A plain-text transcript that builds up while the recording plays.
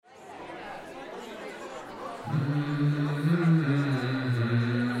Hey,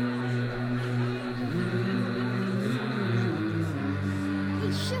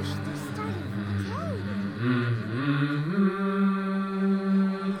 shush, they're starting to tell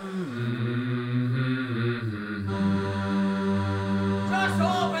Just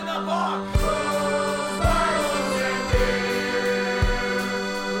open the book!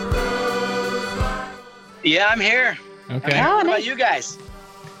 Yeah, I'm here. Okay. I'm here. Oh, What nice. about you guys?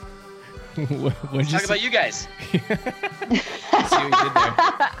 What'd you Talk say? about you guys. See what you did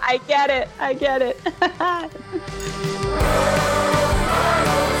there. I get it. I get it.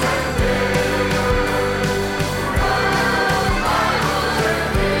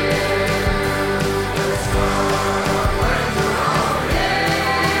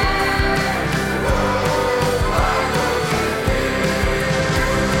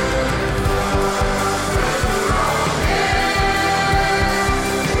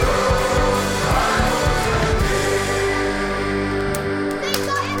 They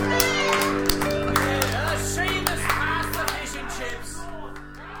got it back! Shameless pasta fish and chips.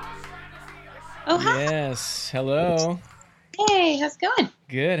 Oh, hi. Yes. Hello. Hey, how's it going?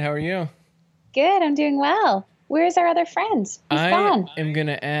 Good. How are you? Good. I'm doing well. Where's our other friend? Who's I gone? am going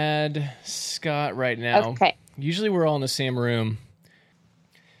to add Scott right now. Okay. Usually we're all in the same room.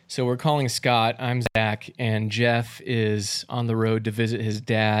 So we're calling Scott. I'm Zach, and Jeff is on the road to visit his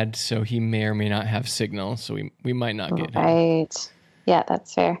dad, so he may or may not have signal, so we might not get him. Right. Yeah,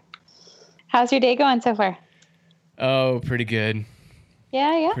 that's fair. How's your day going so far? Oh, pretty good.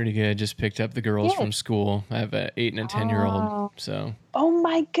 Yeah. Pretty good. Just picked up the girls Good. from school. I have an 8 and a 10-year-old, Oh. so Oh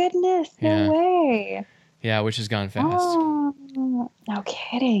my goodness. Yeah. No way. yeah, which has gone fast. Oh, no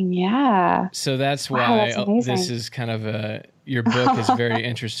kidding. Yeah. So that's Wow, why that's amazing. this is kind of your book is very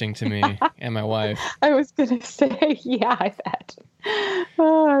interesting to me and my wife. I was going to say, yeah, I bet.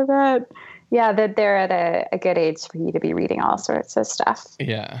 Oh, I bet. Yeah, that they're at a good age for you to be reading all sorts of stuff.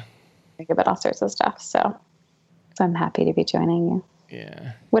 Yeah. Think about all sorts of stuff. So I'm happy to be joining you.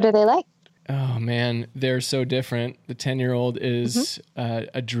 Yeah. What are they like? Oh, man. They're so different. The 10-year-old is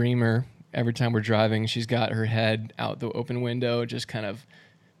a dreamer. Every time we're driving, she's got her head out the open window, just kind of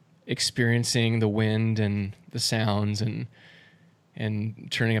experiencing the wind and the sounds and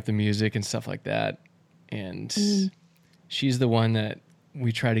turning up the music and stuff like that. And she's the one that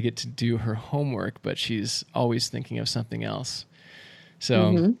we try to get to do her homework, but she's always thinking of something else.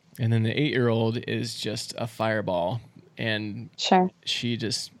 So, and then the 8-year-old is just a fireball, and Sure.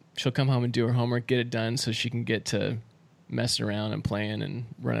 she'll come home and do her homework, get it done so she can get to messing around and playing and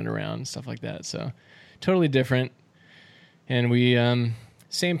running around and stuff like that. So totally different. And we,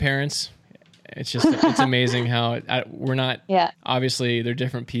 same parents. It's just, it's amazing how we're not, Yeah. obviously they're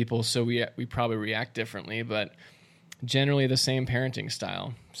different people, so we probably react differently, but generally the same parenting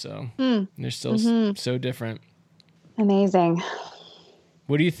style. So they're still so different. Amazing.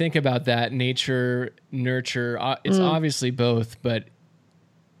 What do you think about that? Nature, nurture, it's obviously both, but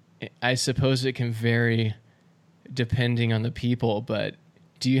I suppose it can vary depending on the people, but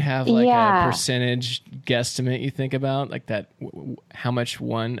do you have like a percentage guesstimate you think about, like that, how much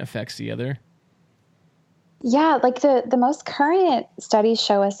one affects the other? Yeah, like the most current studies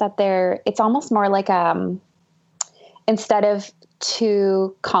show us that it's almost more like instead of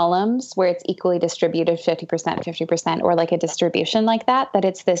two columns where it's equally distributed 50%, 50%, or like a distribution like that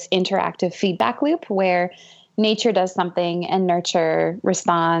it's this interactive feedback loop where nature does something and nurture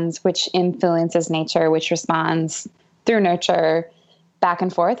responds, which influences nature, which responds through nurture back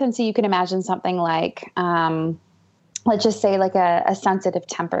and forth. And so you can imagine something like, let's just say like a sensitive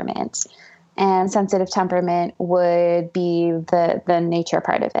temperament. And sensitive temperament would be the nature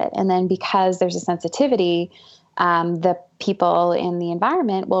part of it. And then because there's a sensitivity, the people in the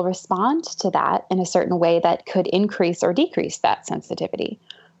environment will respond to that in a certain way that could increase or decrease that sensitivity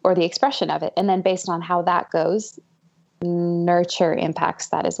or the expression of it. And then based on how that goes, nurture impacts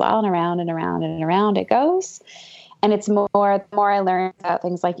that as well. And around and around and around it goes. And it's the more I learn about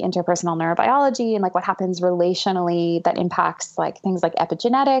things like interpersonal neurobiology and like what happens relationally that impacts like things like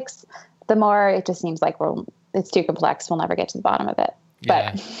epigenetics, the more it just seems like it's too complex. We'll never get to the bottom of it.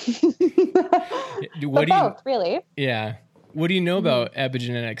 Yeah. But both, really. Yeah. What do you know about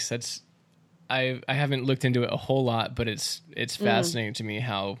epigenetics? I haven't looked into it a whole lot, but it's fascinating to me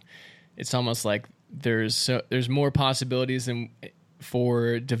how it's almost like there's more possibilities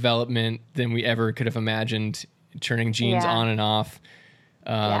for development than we ever could have imagined, turning genes on and off.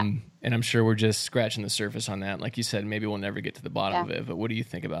 And I'm sure we're just scratching the surface on that. Like you said, maybe we'll never get to the bottom of it, but what do you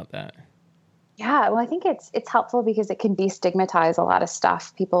think about that? Yeah, well, I think it's helpful because it can destigmatize a lot of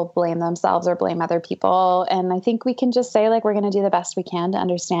stuff. People blame themselves or blame other people. And I think we can just say, like, we're going to do the best we can to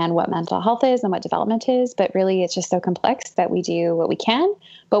understand what mental health is and what development is. But really, it's just so complex that we do what we can.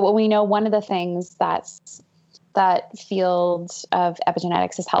 But what we know, one of the things that field of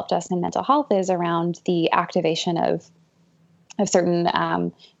epigenetics has helped us in mental health is around the activation of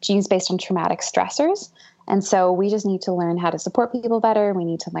certain genes based on traumatic stressors. And so we just need to learn how to support people better. We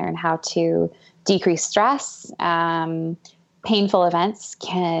need to learn how to decrease stress. Painful events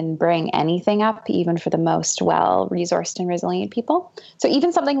can bring anything up, even for the most well-resourced and resilient people. So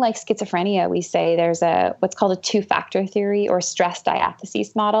even something like schizophrenia, we say there's what's called a two-factor theory or stress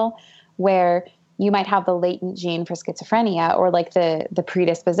diathesis model, where you might have the latent gene for schizophrenia or like the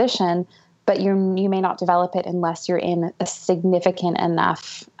predisposition, but you may not develop it unless you're in a significant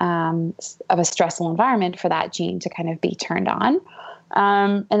enough of a stressful environment for that gene to kind of be turned on.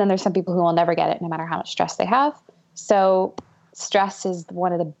 And then there's some people who will never get it no matter how much stress they have. So stress is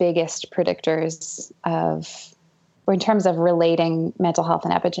one of the biggest predictors or in terms of relating mental health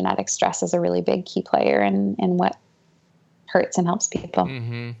and epigenetics, stress is a really big key player in what hurts and helps people.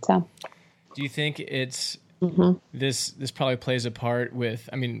 Mm-hmm. So do you think it's this probably plays a part with,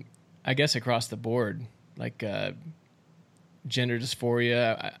 I mean, I guess across the board, like gender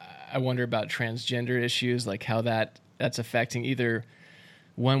dysphoria. I wonder about transgender issues, like how that's affecting either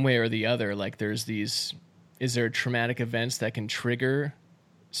one way or the other. Like is there traumatic events that can trigger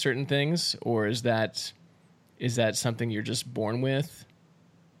certain things, or is that something you're just born with?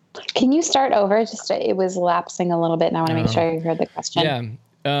 Can you start over? It was lapsing a little bit, and I want to make sure you heard the question.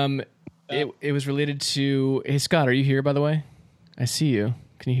 Yeah. It was related to, hey, Scott, are you here, by the way? I see you.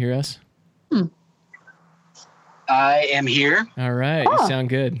 Can you hear us? I am here. All right. You sound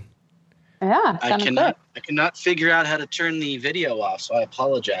good. Yeah. I cannot figure out how to turn the video off, so I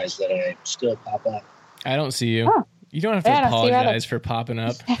apologize that I still pop up. I don't see you. Oh. You don't have to apologize for popping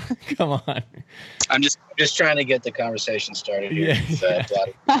up. Come on. I'm just trying to get the conversation started here. Yeah.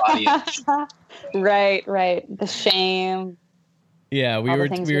 Right. The shame. Yeah,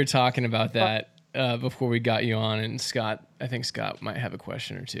 we were talking about that before we got you on, and I think Scott might have a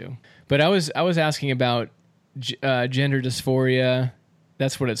question or two. But I was asking about gender dysphoria.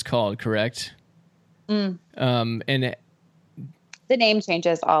 That's what it's called, correct? And the name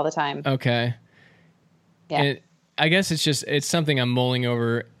changes all the time. Okay. Yeah. And I guess it's something I'm mulling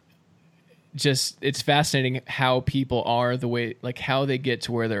over. Just, it's fascinating how people are, the way, like how they get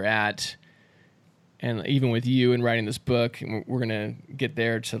to where they're at. And even with you and writing this book, and we're going to get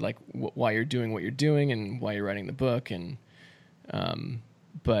there to like why you're doing what you're doing and why you're writing the book. And,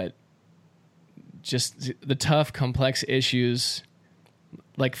 but just the tough, complex issues,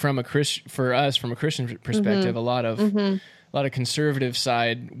 like for us, from a Christian perspective, a lot of conservative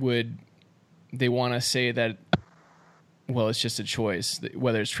side they want to say that, well, it's just a choice,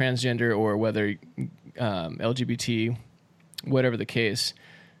 whether it's transgender or whether LGBT, whatever the case.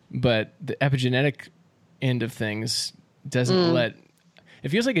 But the epigenetic end of things it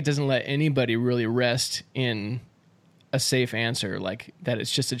feels like it doesn't let anybody really rest in a safe answer, like that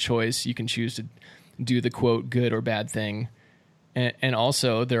it's just a choice. You can choose to do the quote good or bad thing. And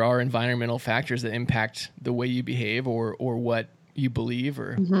also there are environmental factors that impact the way you behave or what you believe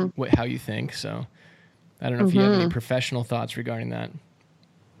or how you think. So I don't know if you have any professional thoughts regarding that.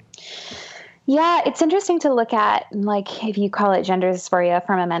 Yeah, it's interesting to look at, like, if you call it gender dysphoria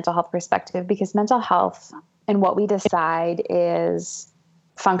from a mental health perspective, because mental health and what we decide is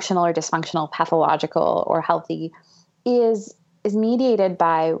functional or dysfunctional, pathological or healthy, is mediated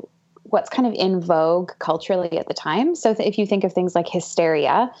by what's kind of in vogue culturally at the time. So if you think of things like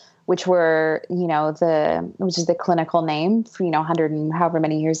hysteria, which were, which is the clinical name for, 100 and however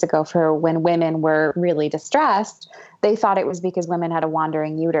many years ago, for when women were really distressed, they thought it was because women had a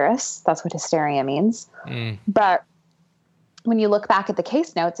wandering uterus. That's what hysteria means. But when you look back at the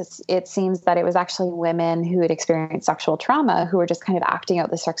case notes, it seems that it was actually women who had experienced sexual trauma who were just kind of acting out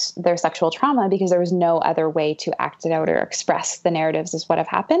their sexual trauma because there was no other way to act it out or express the narratives as what have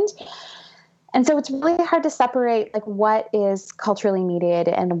happened. And so it's really hard to separate like what is culturally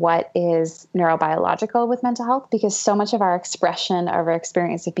mediated and what is neurobiological with mental health, because so much of our expression of our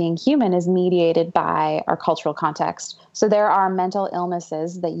experience of being human is mediated by our cultural context. So there are mental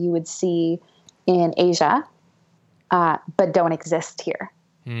illnesses that you would see in Asia, but don't exist here.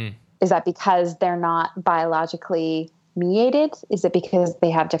 Is that because they're not biologically mediated? Is it because they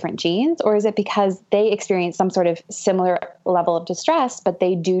have different genes, or is it because they experience some sort of similar level of distress, but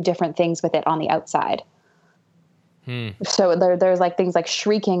they do different things with it on the outside? So there's like things like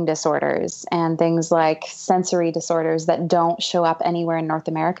shrieking disorders and things like sensory disorders that don't show up anywhere in North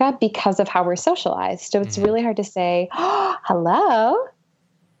America because of how we're socialized. So it's really hard to say, oh, hello.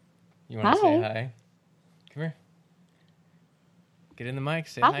 You want to say hi? Come here. Get in the mic.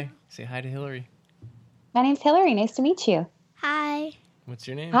 Say hi. Say hi to Hillary. My name's Hillary. Nice to meet you. Hi, What's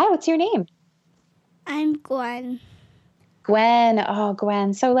your name? Hi, what's your name? I'm Gwen. Gwen. Oh,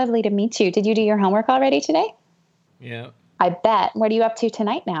 Gwen. So lovely to meet you. Did you do your homework already today? Yeah. I bet. What are you up to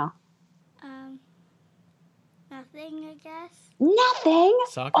tonight now? Nothing, I guess. Nothing.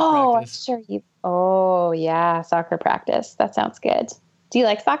 Soccer Oh, practice. I'm sure you. Oh, yeah. Soccer practice. That sounds good. Do you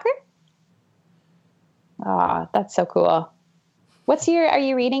like soccer? Oh, that's so cool. Are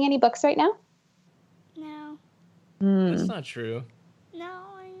you reading any books right now? No. That's not true. No,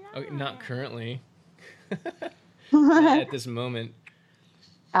 I'm not. Oh, not currently. Not at this moment.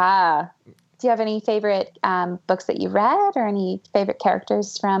 Do you have any favorite books that you've read or any favorite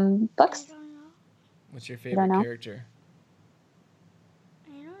characters from books? I don't know. What's your favorite know. character?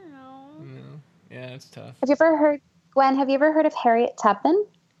 I don't know. No. Yeah, it's tough. Have you ever heard of Harriet Tubman?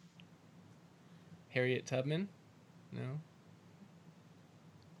 Harriet Tubman? No.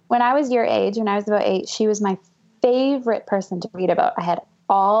 When I was your age, when I was about 8, she was my favorite person to read about. I had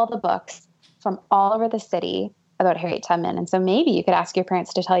all the books from all over the city about Harriet Tubman. And so maybe you could ask your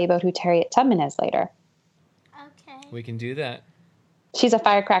parents to tell you about who Harriet Tubman is later. Okay. We can do that. She's a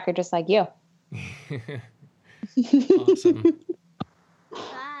firecracker just like you. Awesome.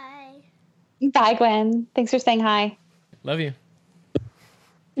 Bye. Bye, Gwen. Thanks for saying hi. Love you.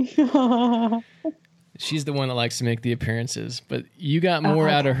 She's the one that likes to make the appearances, but you got more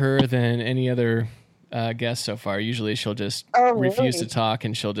out of her than any other guest so far. Usually she'll just refuse to talk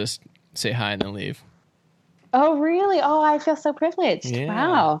and she'll just say hi and then leave. Oh, really? Oh, I feel so privileged. Yeah.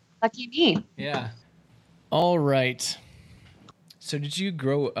 Wow. Lucky me. Yeah. All right. So did you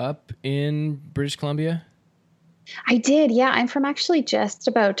grow up in British Columbia? I did. Yeah. I'm from actually just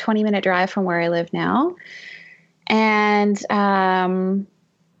about 20-minute drive from where I live now. And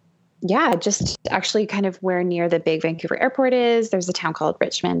just actually kind of where near the big Vancouver airport is. There's a town called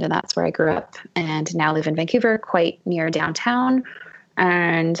Richmond, and that's where I grew up and now live in Vancouver, quite near downtown.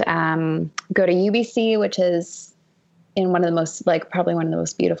 And go to UBC, which is in one of the most, probably one of the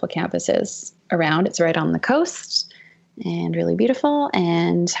most beautiful campuses around. It's right on the coast and really beautiful,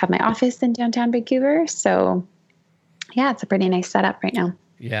 and have my office in downtown Vancouver. So, yeah, it's a pretty nice setup right now.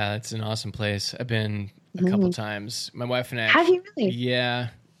 Yeah, it's an awesome place. I've been a couple times. My wife and I... Have you really? Yeah.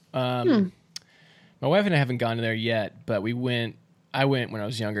 My wife and I haven't gone there yet, but I went when I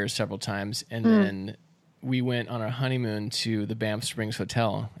was younger several times, and then we went on our honeymoon to the Banff Springs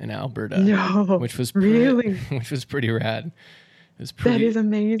Hotel in Alberta, which was which was pretty rad. It was pretty, that is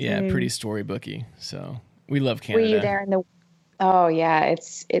amazing. Yeah, pretty storybooky. So we love Canada. Were you there in the? Oh yeah,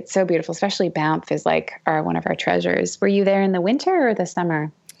 it's so beautiful. Especially Banff is one of our treasures. Were you there in the winter or the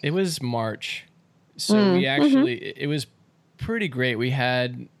summer? It was March, so we actually it was pretty great. We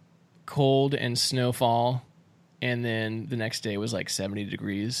had cold and snowfall, and then the next day was like 70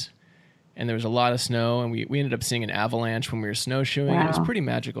 degrees. And there was a lot of snow, and we ended up seeing an avalanche when we were snowshoeing. Wow. It was pretty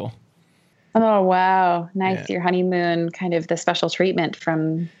magical. Oh, wow. Nice. Yeah. Your honeymoon, kind of the special treatment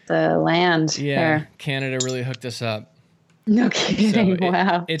from the land. Yeah, there. Canada really hooked us up. No kidding. So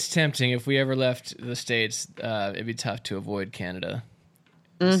wow. It's tempting. If we ever left the States, it'd be tough to avoid Canada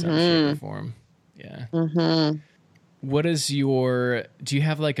in some shape or form. Yeah. Mm-hmm. Do you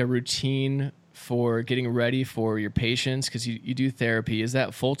have like a routine for getting ready for your patients? Because you do therapy. Is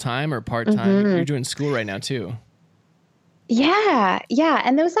that full-time or part-time? You're doing school right now too. Yeah.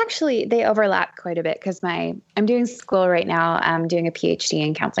 And those actually, they overlap quite a bit because I'm doing school right now. I'm doing a PhD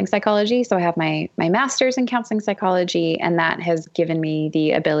in counseling psychology. So I have my master's in counseling psychology, and that has given me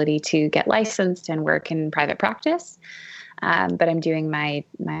the ability to get licensed and work in private practice. But I'm doing my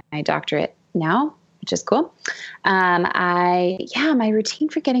doctorate now, which is cool. My routine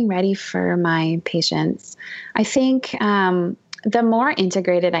for getting ready for my patients, I think the more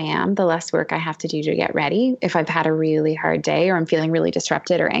integrated I am, the less work I have to do to get ready. If I've had a really hard day or I'm feeling really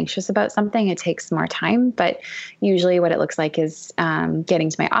disrupted or anxious about something, it takes more time. But usually what it looks like is getting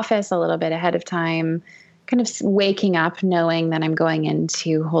to my office a little bit ahead of time, kind of waking up knowing that I'm going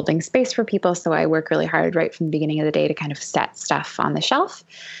into holding space for people. So I work really hard right from the beginning of the day to kind of set stuff on the shelf.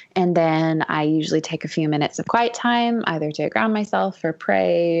 And then I usually take a few minutes of quiet time, either to ground myself or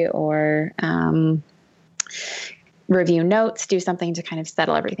pray or review notes, do something to kind of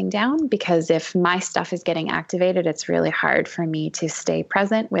settle everything down. Because if my stuff is getting activated, it's really hard for me to stay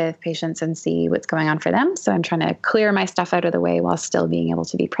present with patients and see what's going on for them. So I'm trying to clear my stuff out of the way while still being able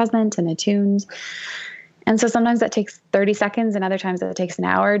to be present and attuned. And so sometimes that takes 30 seconds and other times that takes an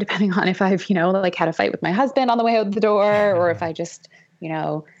hour, depending on if I've, like had a fight with my husband on the way out the door, or if I just,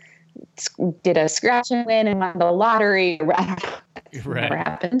 did a scratch and win and won the lottery. Never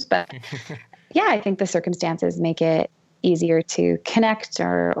happened. But yeah, I think the circumstances make it easier to connect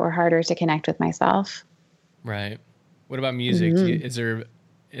or harder to connect with myself. Right. What about music? Is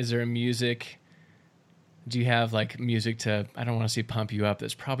there a music? Do you have like music to, I don't want to say pump you up.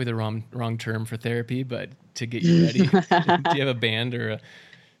 That's probably the wrong term for therapy, but to get you ready. Do you have a band or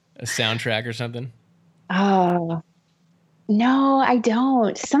a soundtrack or something? Oh, no, I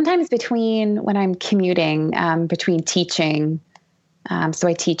don't. Sometimes when I'm commuting, between teaching, so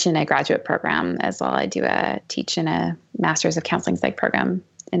I teach in a graduate program as well. I teach in a Master's of Counseling Psych program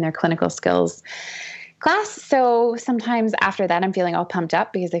in their clinical skills class. So sometimes after that, I'm feeling all pumped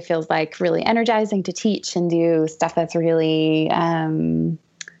up because it feels like really energizing to teach and do stuff that's really,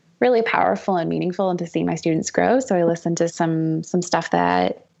 really powerful and meaningful, and to see my students grow. So I listen to some stuff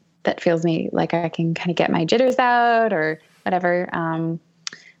that feels me like I can kind of get my jitters out or whatever.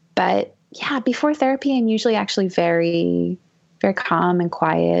 But yeah, before therapy, I'm usually actually very, very calm and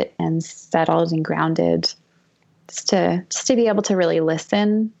quiet and settled and grounded, just to be able to really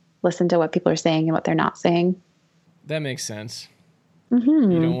listen to what people are saying and what they're not saying. That makes sense.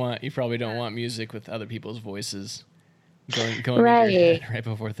 Mm-hmm. You probably don't want music with other people's voices going right. in your head right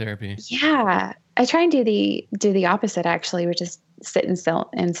before therapy. Yeah. I try and do the opposite actually, which is sit in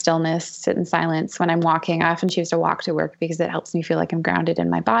stillness, sit in silence. When I'm walking, I often choose to walk to work because it helps me feel like I'm grounded in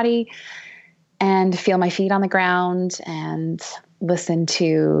my body and feel my feet on the ground and listen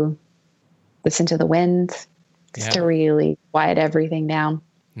to the wind, just to really quiet everything down.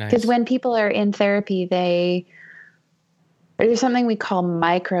 Because when people are in therapy, there's something we call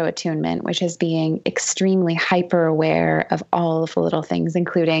micro attunement, which is being extremely hyper aware of all of the little things,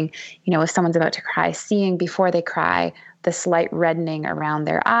 including, if someone's about to cry, seeing before they cry the slight reddening around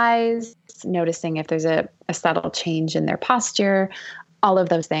their eyes, noticing if there's a subtle change in their posture, all of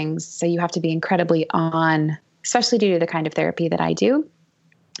those things. So you have to be incredibly on, especially due to the kind of therapy that I do.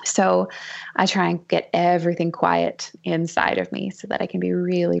 So I try and get everything quiet inside of me so that I can be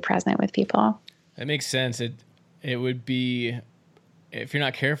really present with people. That makes sense. It would be, if you're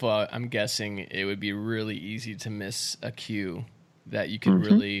not careful, I'm guessing it would be really easy to miss a cue that you could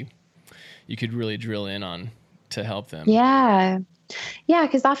really drill in on to help them. Yeah. Yeah.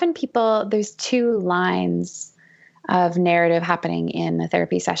 Because often there's two lines of narrative happening in a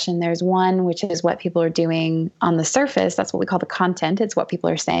therapy session. There's one, which is what people are doing on the surface. That's what we call the content. It's what people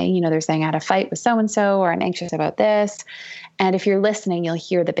are saying. They're saying I had a fight with so-and-so, or I'm anxious about this. And if you're listening, you'll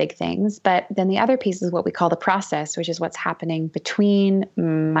hear the big things. But then the other piece is what we call the process, which is what's happening between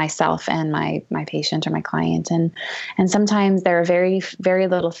myself and my patient or my client. And sometimes there are very, very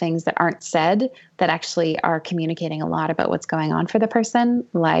little things that aren't said that actually are communicating a lot about what's going on for the person.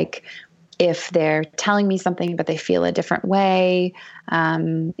 Like, if they're telling me something, but they feel a different way,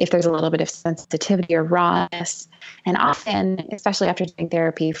 if there's a little bit of sensitivity or rawness. And often, especially after doing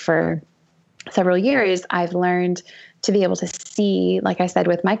therapy for several years, I've learned to be able to see, like I said,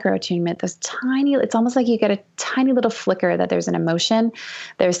 with micro-attunement, it's almost like you get a tiny little flicker that there's an emotion,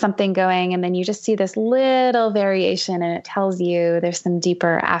 there's something going, and then you just see this little variation and it tells you there's some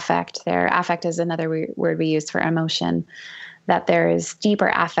deeper affect there. Affect is another word we use for emotion, that there is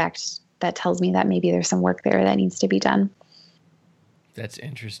deeper affect that tells me that maybe there's some work there that needs to be done. That's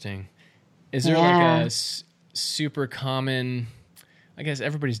interesting. Is there like a super common, I guess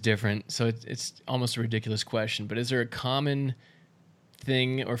everybody's different, so it's almost a ridiculous question, but is there a common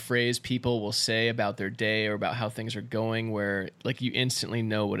thing or phrase people will say about their day or about how things are going where like you instantly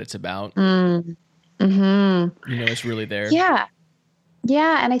know what it's about? It's really there. Yeah.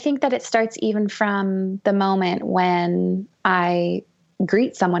 Yeah. And I think that it starts even from the moment when I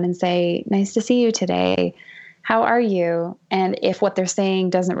greet someone and say, nice to see you today. How are you? And if what they're saying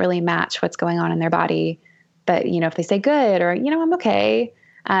doesn't really match what's going on in their body, but if they say good or, I'm okay.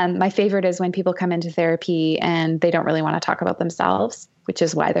 My favorite is when people come into therapy and they don't really want to talk about themselves, which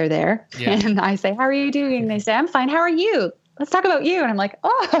is why they're there. Yeah. And I say, how are you doing? They say, I'm fine. How are you? Let's talk about you. And I'm like,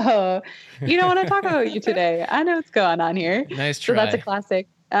 oh, you don't want to talk about you today. I know what's going on here. Nice try. So that's a classic.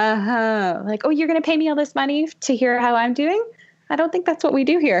 Like, oh, you're going to pay me all this money to hear how I'm doing? I don't think that's what we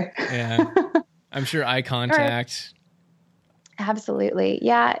do here. Yeah. I'm sure eye contact. Right. Absolutely.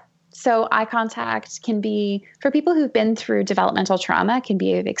 Yeah. So eye contact can be, for people who've been through developmental trauma, can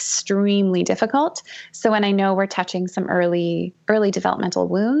be extremely difficult. So when I know we're touching some early developmental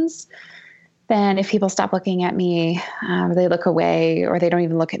wounds, then if people stop looking at me, or they look away, or they don't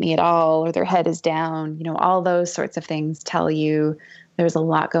even look at me at all, or their head is down, all those sorts of things tell you there's a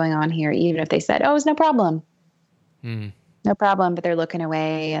lot going on here, even if they said, oh, it's no problem. No problem. But they're looking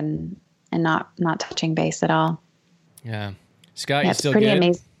away and not touching base at all. Yeah. Scott, Yeah, you it's still pretty good?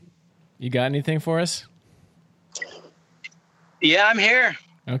 amazing. You got anything for us? Yeah, I'm here.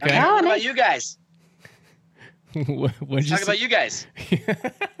 Okay. Oh, What nice. about you guys? What'd Let's you talk about you guys. See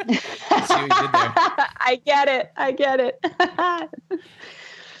what you did there. I get it.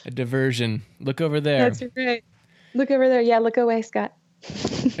 A diversion. Look over there. That's right. Look over there. Yeah, look away, Scott.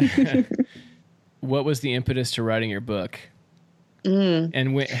 What was the impetus to writing your book?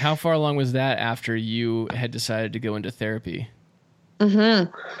 And how far along was that after you had decided to go into therapy?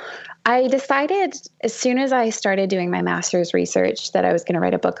 I decided as soon as I started doing my master's research that I was going to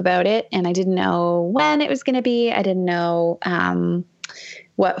write a book about it. And I didn't know when it was going to be. I didn't know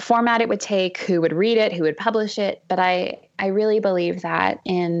what format it would take, who would read it, who would publish it. But I really believe that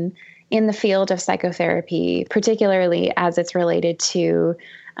in the field of psychotherapy, particularly as it's related to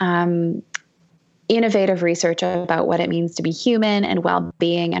innovative research about what it means to be human and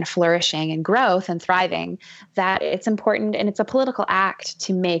well-being and flourishing and growth and thriving, that it's important and it's a political act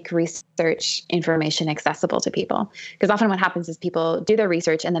to make research information accessible to people. Because often what happens is people do their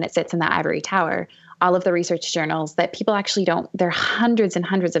research and then it sits in the ivory tower. All of the research journals that people actually don't, they're hundreds and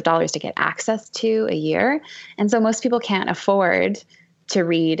hundreds of dollars to get access to a year. And so most people can't afford to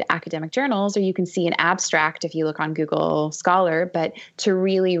read academic journals, or you can see an abstract if you look on Google Scholar, but to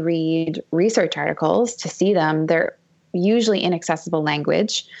really read research articles, to see them, they're usually inaccessible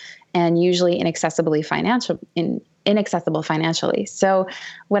language and usually inaccessible financially. So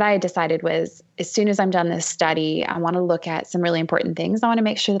what I decided was, as soon as I'm done this study, I want to look at some really important things. I want to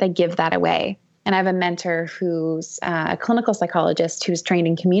make sure that I give that away. And I have a mentor who's a clinical psychologist who's trained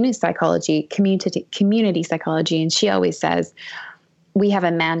in community psychology, and she always says, we have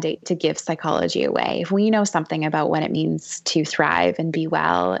a mandate to give psychology away. If we know something about what it means to thrive and be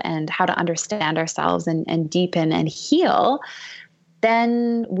well and how to understand ourselves and deepen and heal,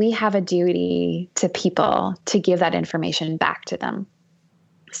 then we have a duty to people to give that information back to them.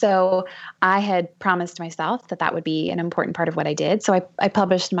 So I had promised myself that that would be an important part of what I did. So I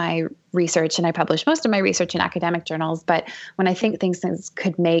published my research, and I published most of my research in academic journals. But when I think things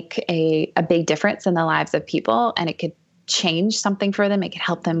could make a big difference in the lives of people, and it could change something for them, it could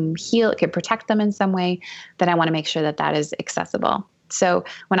help them heal, it could protect them in some way, then I want to make sure that that is accessible. So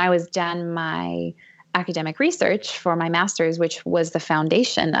when I was done my academic research for my master's, which was the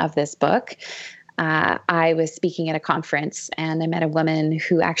foundation of this book, I was speaking at a conference, and I met a woman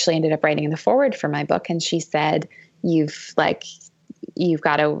who actually ended up writing the foreword for my book. And she said, you've got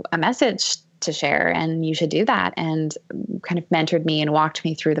a message to share, and you should do that, and kind of mentored me and walked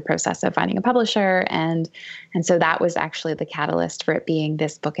me through the process of finding a publisher. And so that was actually the catalyst for it being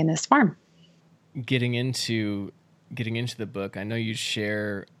this book in this form. Getting into the book, I know you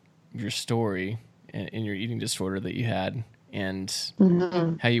share your story in your eating disorder that you had, and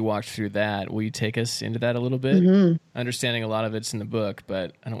how you walked through that. Will you take us into that a little bit? Understanding a lot of it's in the book,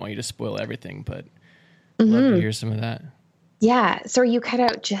 but I don't want you to spoil everything, but I'd love to hear some of that. Yeah. So you cut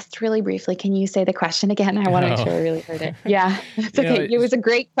out just really briefly. Can you say the question again? I want to make sure I really heard it. Yeah. It's okay. It was a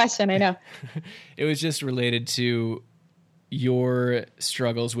great question. I know. It was just related to your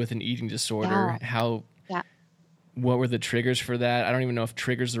struggles with an eating disorder. What were the triggers for that? I don't even know if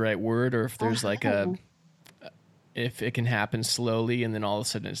trigger's the right word, or if there's if it can happen slowly and then all of a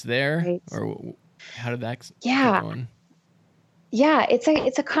sudden it's there, right. Or how did that get going? Yeah,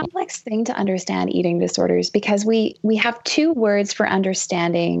 it's a complex thing to understand eating disorders, because we have two words for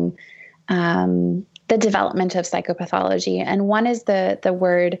understanding the development of psychopathology, and one is the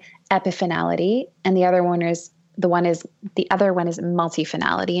word epiphenality, and the other one is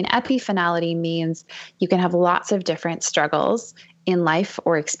multifinality. And epiphenality means you can have lots of different struggles in life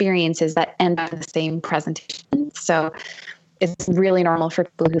or experiences that end up in the same presentation. So it's really normal for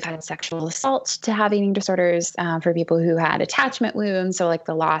people who've had sexual assault to have eating disorders, for people who had attachment wounds, so like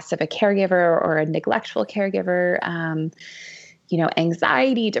the loss of a caregiver or a neglectful caregiver,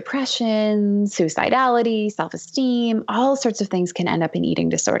 anxiety, depression, suicidality, self-esteem, all sorts of things can end up in eating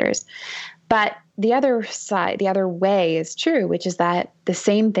disorders. But the other side, the other way is true, which is that the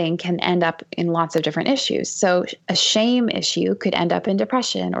same thing can end up in lots of different issues. So a shame issue could end up in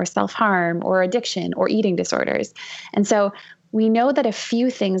depression or self-harm or addiction or eating disorders. And so we know that a few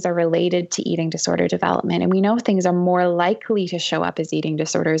things are related to eating disorder development, and we know things are more likely to show up as eating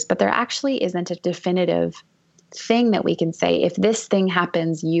disorders, but there actually isn't a definitive thing that we can say, if this thing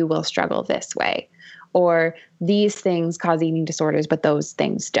happens, you will struggle this way, or these things cause eating disorders, but those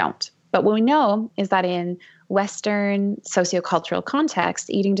things don't. But what we know is that in Western sociocultural contexts,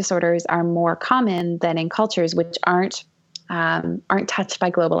 eating disorders are more common than in cultures which aren't aren't touched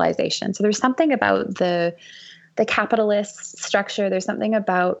by globalization. So there's something about the capitalist structure. There's something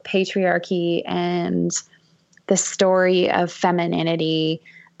about patriarchy and the story of femininity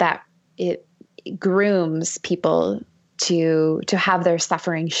that it grooms people to have their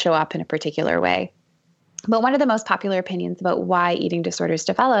suffering show up in a particular way. But one of the most popular opinions about why eating disorders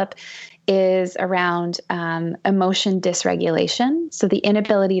develop is around emotion dysregulation. So the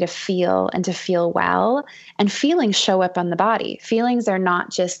inability to feel and to feel well, and feelings show up on the body. Feelings are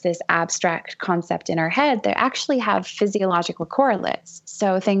not just this abstract concept in our head. They actually have physiological correlates.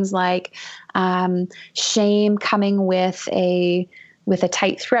 So things like shame coming with a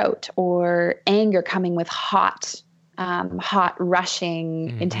tight throat, or anger coming with hot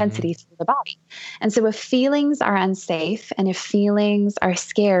rushing intensity through the body. And so if feelings are unsafe and if feelings are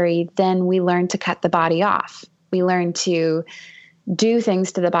scary, then we learn to cut the body off. We learn to do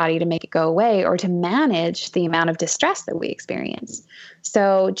things to the body to make it go away, or to manage the amount of distress that we experience.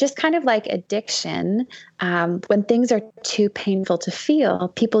 So just kind of like addiction, when things are too painful to feel,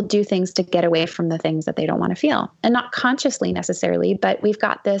 people do things to get away from the things that they don't want to feel, and not consciously necessarily, but we've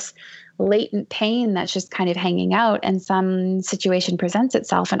got this latent pain that's just kind of hanging out, and some situation presents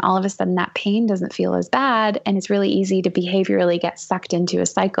itself, and all of a sudden that pain doesn't feel as bad. And it's really easy to behaviorally get sucked into a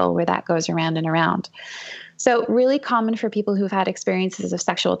cycle where that goes around and around. So really common for people who've had experiences of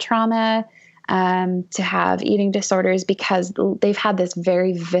sexual trauma to have eating disorders, because they've had this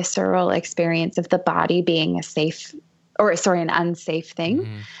very visceral experience of the body being an unsafe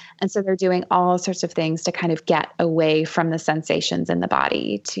thing. And so they're doing all sorts of things to kind of get away from the sensations in the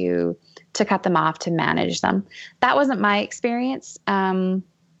body, to cut them off, to manage them. That wasn't my experience. I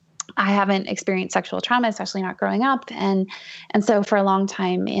haven't experienced sexual trauma, especially not growing up. And so for a long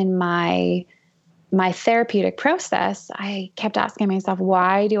time in my therapeutic process, I kept asking myself,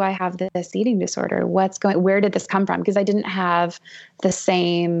 why do I have this eating disorder? Where did this come from? Because I didn't have the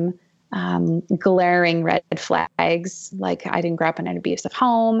same glaring red flags. Like, I didn't grow up in an abusive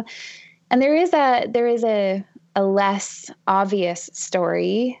home. And there is a less obvious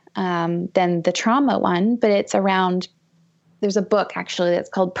story than the trauma one, but it's around, there's a book actually that's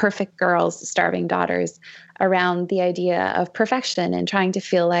called Perfect Girls, Starving Daughters, around the idea of perfection and trying to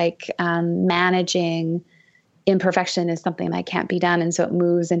feel like managing imperfection is something that can't be done. And so it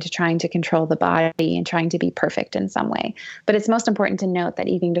moves into trying to control the body and trying to be perfect in some way. But it's most important to note that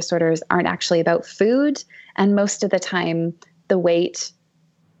eating disorders aren't actually about food. And most of the time, the weight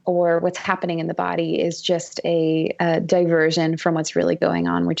or what's happening in the body is just a diversion from what's really going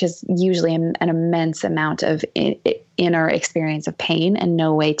on, which is usually an immense amount of inner experience of pain and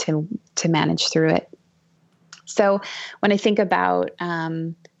no way to manage through it. So when I think about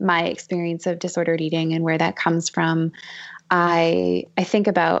my experience of disordered eating and where that comes from, I think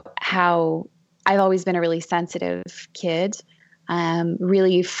about how I've always been a really sensitive kid,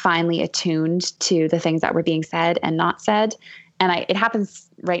 really finely attuned to the things that were being said and not said. And it happens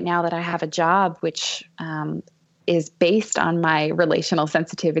right now that I have a job which is based on my relational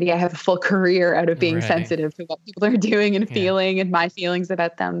sensitivity. I have a full career out of being sensitive to what people are doing and feeling and my feelings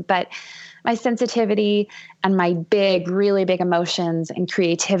about them. But my sensitivity and my really big emotions and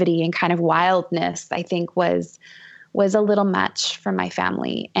creativity and kind of wildness, I think was a little much for my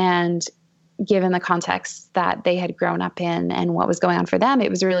family. And given the context that they had grown up in and what was going on for them, it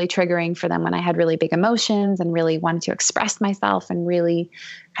was really triggering for them when I had really big emotions and really wanted to express myself in really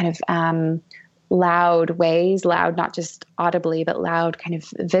kind of loud ways, loud, not just audibly, but loud, kind of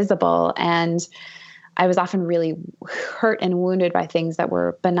visible. And I was often really hurt and wounded by things that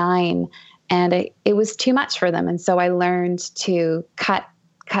were benign, and it was too much for them. And so I learned to cut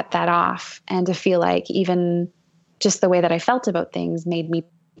that off, and to feel like even just the way that I felt about things made me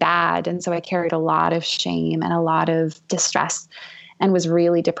bad. And so I carried a lot of shame and a lot of distress and was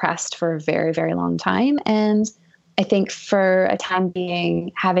really depressed for a very, very long time. And I think for a time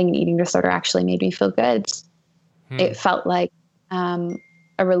being, having an eating disorder actually made me feel good. It felt like a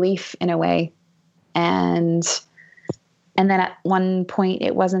relief in a way. And then at one point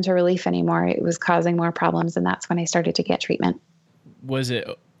it wasn't a relief anymore. It was causing more problems. And that's when I started to get treatment. Was it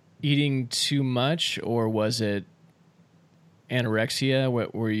eating too much, or was it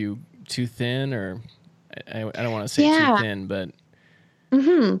anorexia? Were you too thin, or I don't want to say too thin, but how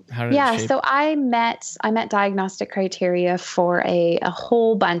did it shape? So I met diagnostic criteria for a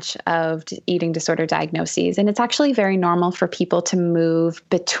whole bunch of eating disorder diagnoses. And it's actually very normal for people to move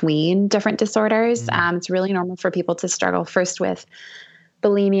between different disorders. It's really normal for people to struggle first with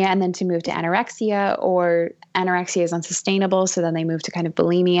bulimia and then to move to anorexia, or anorexia is unsustainable, so then they move to kind of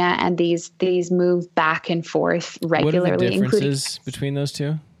bulimia, and these move back and forth regularly. What are the differences between those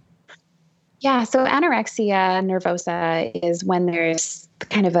two? Yeah, so anorexia nervosa is when there's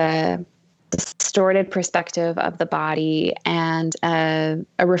kind of a distorted perspective of the body and a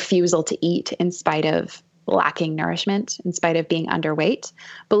refusal to eat in spite of lacking nourishment, in spite of being underweight.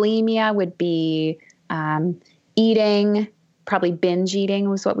 Bulimia would be eating, probably binge eating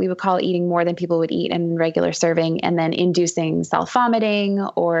was what we would call eating more than people would eat in regular serving, and then inducing self-vomiting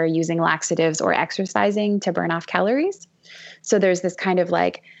or using laxatives or exercising to burn off calories. So there's this kind of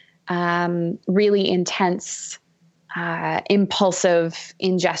like really intense, impulsive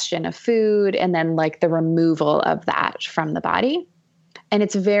ingestion of food, and then like the removal of that from the body. And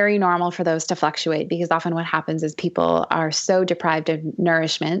it's very normal for those to fluctuate, because often what happens is people are so deprived of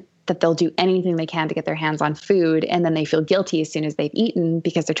nourishment that they'll do anything they can to get their hands on food. And then they feel guilty as soon as they've eaten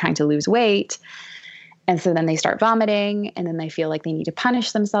because they're trying to lose weight. And so then they start vomiting, and then they feel like they need to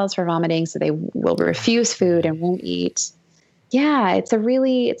punish themselves for vomiting. So they will refuse food and won't eat. Yeah, it's a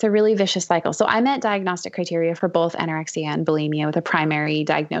really vicious cycle. So I met diagnostic criteria for both anorexia and bulimia with a primary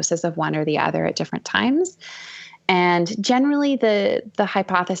diagnosis of one or the other at different times. And generally the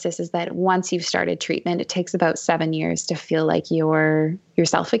hypothesis is that once you've started treatment, it takes about 7 years to feel like you're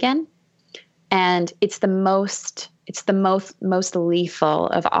yourself again. And it's the most lethal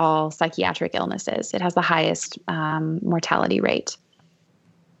of all psychiatric illnesses. It has the highest mortality rate.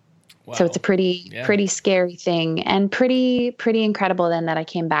 Wow. So it's a pretty scary thing, and pretty incredible then that I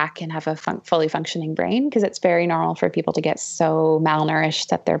came back and have a fully functioning brain, because it's very normal for people to get so malnourished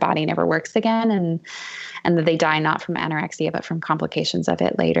that their body never works again, and that they die not from anorexia but from complications of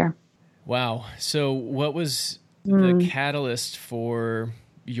it later. Wow. So what was the catalyst for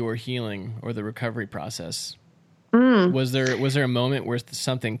your healing or the recovery process? Was there a moment where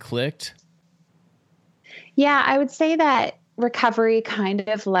something clicked? Yeah, I would say that recovery, kind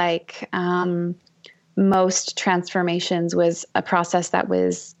of like most transformations, was a process that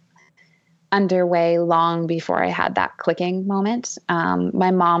was underway long before I had that clicking moment.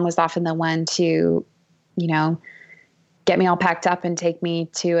 My mom was often the one to, get me all packed up and take me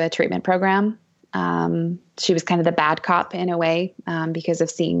to a treatment program. She was kind of the bad cop in a way, because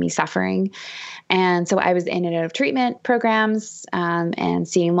of seeing me suffering. And so I was in and out of treatment programs, and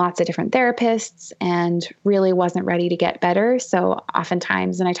seeing lots of different therapists, and really wasn't ready to get better. So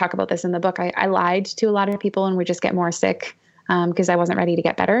oftentimes, and I talk about this in the book, I lied to a lot of people and would just get more sick, because I wasn't ready to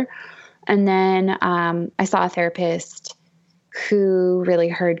get better. And then I saw a therapist who really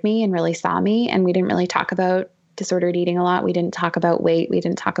heard me and really saw me. And we didn't really talk about disordered eating a lot. We didn't talk about weight. We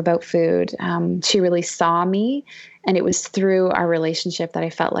didn't talk about food. She really saw me. And it was through our relationship that I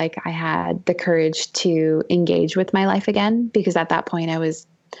felt like I had the courage to engage with my life again, because at that point I was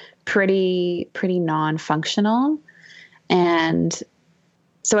pretty non-functional. And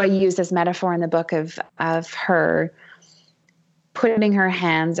so I use this metaphor in the book of her putting her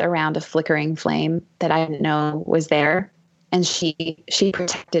hands around a flickering flame that I didn't know was there. And she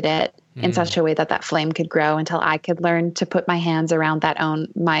protected it in such a way that flame could grow until I could learn to put my hands around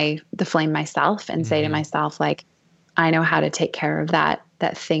the flame myself and say to myself, like, I know how to take care of that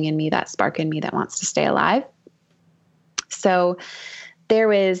thing in me, that spark in me that wants to stay alive. So there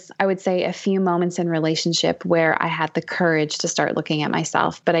was, I would say, a few moments in relationship where I had the courage to start looking at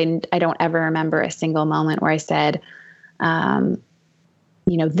myself, but I don't ever remember a single moment where I said,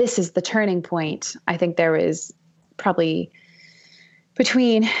 this is the turning point. I think there was probably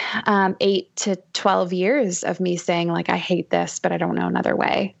between 8 to 12 years of me saying, like, I hate this, but I don't know another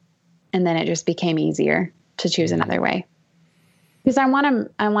way. And then it just became easier to choose another way. Because I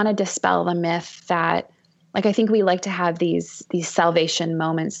want to dispel the myth that, like, I think we like to have these salvation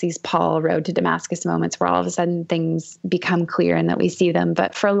moments, these Paul road to Damascus moments where all of a sudden things become clear and that we see them.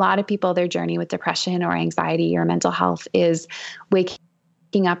 But for a lot of people, their journey with depression or anxiety or mental health is waking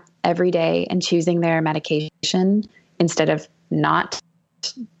up every day and choosing their medication instead of not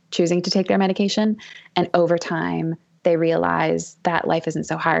choosing to take their medication. And over time, they realize that life isn't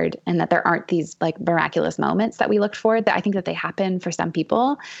so hard and that there aren't these like miraculous moments that we looked for. That I think that they happen for some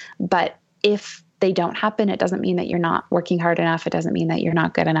people, but if they don't happen, it doesn't mean that you're not working hard enough. It doesn't mean that you're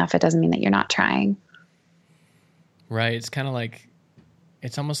not good enough. It doesn't mean that you're not trying. Right. It's kind of like,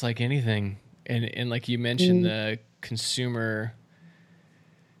 it's almost like anything. And like you mentioned, the consumer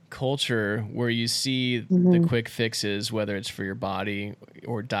culture where you see the quick fixes, whether it's for your body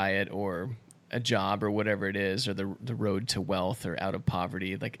or diet or a job or whatever it is, or the road to wealth or out of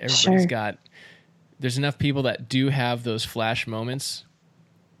poverty. Like everybody's there's enough people that do have those flash moments,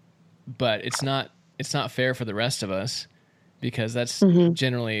 but it's not fair for the rest of us, because that's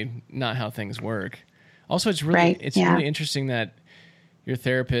generally not how things work. Also, it's really, really interesting that your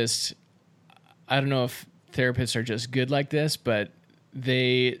therapist, I don't know if therapists are just good like this, but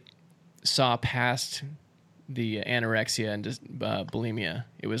they saw past the anorexia and just bulimia.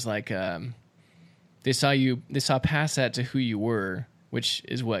 It was like they saw past that to who you were, which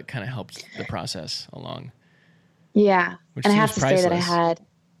is what kind of helped the process along. Yeah. Which and I seems have to say that I priceless. had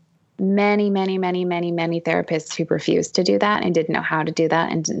many therapists who refused to do that and didn't know how to do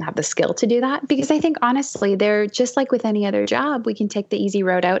that and didn't have the skill to do that. Because I think, honestly, they're just like with any other job, we can take the easy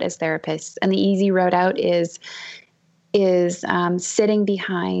road out as therapists. And the easy road out is sitting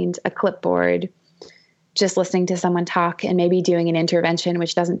behind a clipboard, just listening to someone talk and maybe doing an intervention,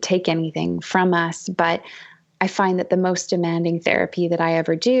 which doesn't take anything from us. But I find that the most demanding therapy that I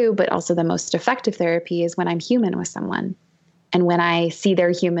ever do, but also the most effective therapy, is when I'm human with someone. And when I see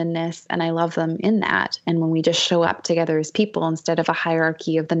their humanness and I love them in that. And when we just show up together as people instead of a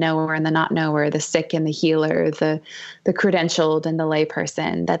hierarchy of the knower and the not knower, the sick and the healer, the credentialed and the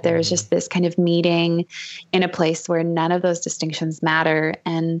layperson, that there's just this kind of meeting in a place where none of those distinctions matter.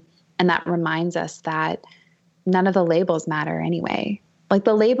 And that reminds us that none of the labels matter anyway. Like,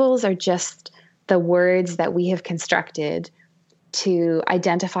 the labels are just the words that we have constructed to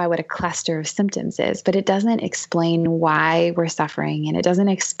identify what a cluster of symptoms is, but it doesn't explain why we're suffering, and it doesn't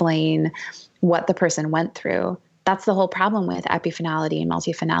explain what the person went through. That's the whole problem with epiphonality and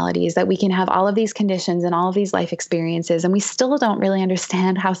multiphonality, is that we can have all of these conditions and all of these life experiences, and we still don't really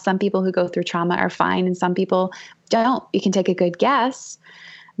understand how some people who go through trauma are fine and some people don't. You can take a good guess,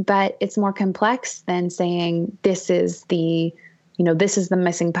 but it's more complex than saying this is the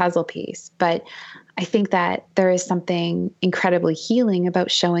missing puzzle piece. But I think that there is something incredibly healing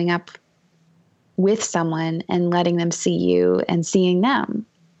about showing up with someone and letting them see you and seeing them.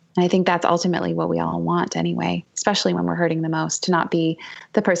 And I think that's ultimately what we all want anyway, especially when we're hurting the most, to not be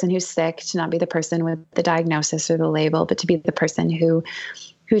the person who's sick, to not be the person with the diagnosis or the label, but to be the person who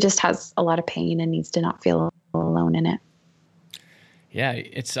just has a lot of pain and needs to not feel alone in it. Yeah,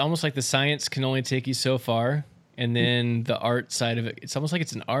 it's almost like the science can only take you so far, and then the art side of it, it's almost like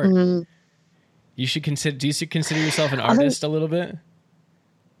it's an art. Mm-hmm. Do you consider yourself an artist a little bit?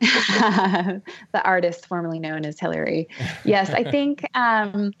 The artist formerly known as Hillary. Yes, I think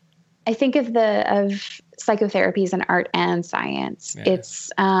of psychotherapy as an art and science. Yeah.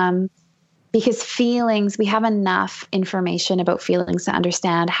 It's because feelings, we have enough information about feelings to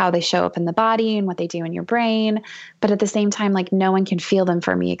understand how they show up in the body and what they do in your brain. But at the same time, like, no one can feel them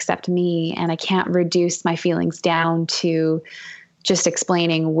for me except me. And I can't reduce my feelings down to just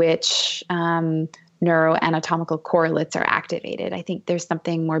explaining which neuroanatomical correlates are activated. I think there's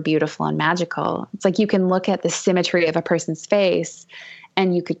something more beautiful and magical. It's like you can look at the symmetry of a person's face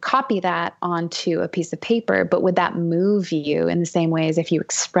and you could copy that onto a piece of paper, but would that move you in the same way as if you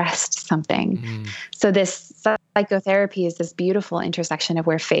expressed something? Mm. So this psychotherapy is this beautiful intersection of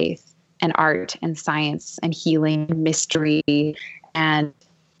where faith and art and science and healing, mystery and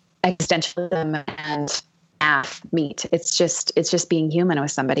existentialism and math meet. It's just being human with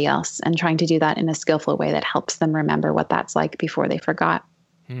somebody else and trying to do that in a skillful way that helps them remember what that's like before they forgot.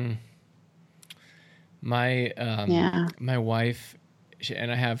 My wife,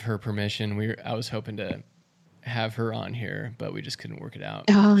 and I have her permission. I was hoping to have her on here, but we just couldn't work it out.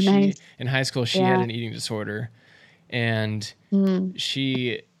 Oh, nice. In high school, she had an eating disorder, and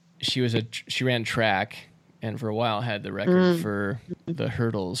she ran track, and for a while had the record for the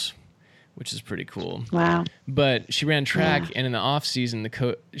hurdles, which is pretty cool. Wow. But she ran track, and in the off season, the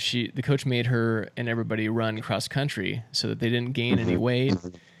coach made her and everybody run cross country so that they didn't gain any weight.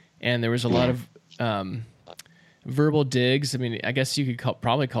 And there was a lot of verbal digs. I mean, I guess you could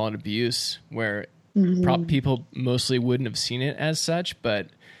probably call it abuse, where people mostly wouldn't have seen it as such, but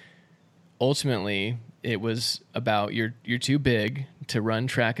ultimately it was about you're too big to run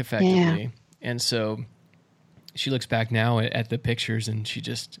track effectively. Yeah. And so she looks back now at the pictures and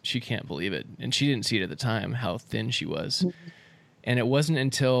she can't believe it. And she didn't see it at the time, how thin she was. And it wasn't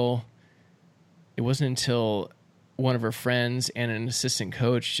until one of her friends and an assistant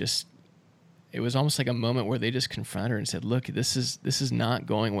coach it was almost like a moment where they just confronted her and said, look, this is not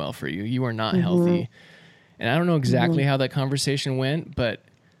going well for you. You are not healthy. And I don't know exactly how that conversation went, but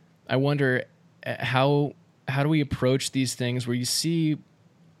I wonder how do we approach these things where you see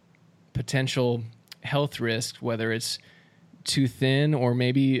potential health risks, whether it's too thin or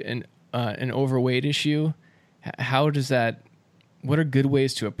maybe an overweight issue. What are good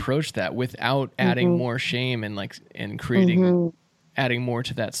ways to approach that without adding more shame and creating adding more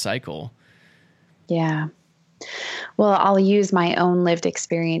to that cycle? Yeah. Well, I'll use my own lived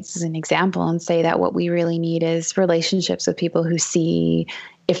experience as an example and say that what we really need is relationships with people who see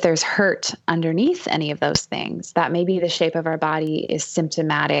if there's hurt underneath any of those things, that maybe the shape of our body is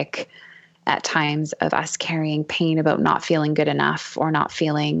symptomatic at times of us carrying pain about not feeling good enough or not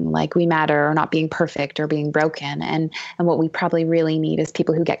feeling like we matter or not being perfect or being broken. And what we probably really need is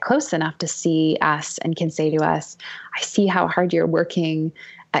people who get close enough to see us and can say to us, I see how hard you're working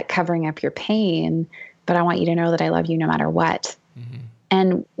at covering up your pain, but I want you to know that I love you no matter what. Mm-hmm.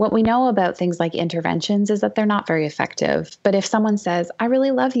 And what we know about things like interventions is that they're not very effective. But if someone says, I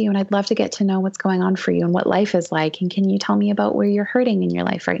really love you and I'd love to get to know what's going on for you and what life is like, and can you tell me about where you're hurting in your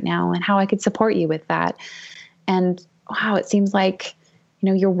life right now and how I could support you with that? And wow, it seems like,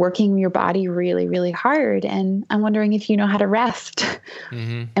 you're working your body really, really hard. And I'm wondering if you know how to rest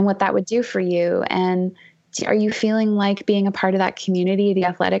mm-hmm. and what that would do for you. And are you feeling like being a part of that community, the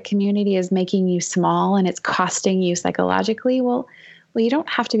athletic community, is making you small and it's costing you psychologically? Well, you don't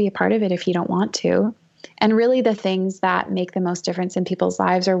have to be a part of it if you don't want to. And really the things that make the most difference in people's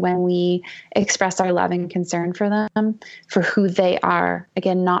lives are when we express our love and concern for them, for who they are.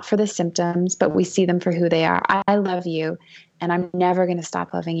 Again, not for the symptoms, but we see them for who they are. I love you, and I'm never going to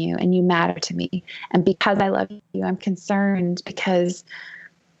stop loving you, and you matter to me. And because I love you, I'm concerned because,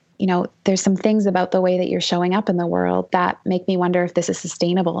 there's some things about the way that you're showing up in the world that make me wonder if this is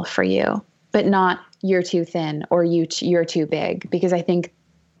sustainable for you, but not you're too thin or you're too big, because I think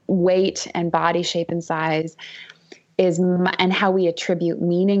weight and body shape and size and how we attribute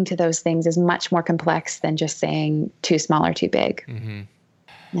meaning to those things is much more complex than just saying too small or too big. Mm-hmm.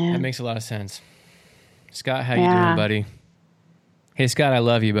 Yeah. That makes a lot of sense. Scott, how you doing, buddy? Hey, Scott, I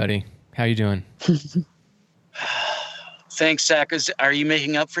love you, buddy. How you doing? Thanks, Zach. Are you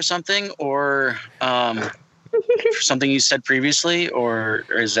making up for something or for something you said previously, or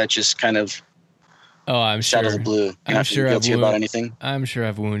is that just kind of I'm sure. Out of the blue? You're I'm not sure guilty about anything? I'm sure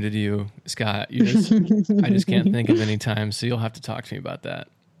I've wounded you, Scott. I just can't think of any time, so you'll have to talk to me about that.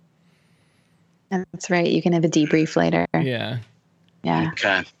 That's right. You can have a debrief later. Yeah. Yeah.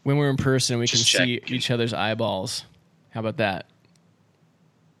 Okay. When we're in person, we Just can see each other's eyeballs. How about that?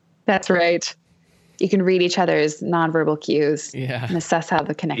 That's right. You can read each other's nonverbal cues and assess how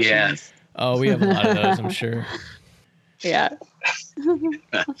the connection is. Oh, we have a lot of those, I'm sure. Yeah.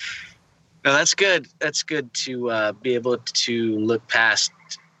 No, that's good. That's good to be able to look past,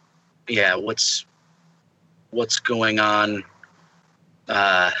 what's going on.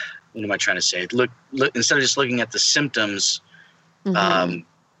 What am I trying to say? Look, instead of just looking at the symptoms, mm-hmm.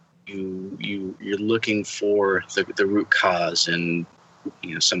 You're looking for the root cause, and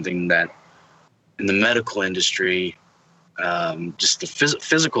something that in the medical industry, just the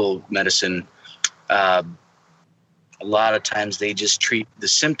physical medicine, a lot of times they just treat the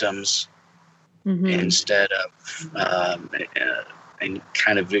symptoms. Mm-hmm. Instead of and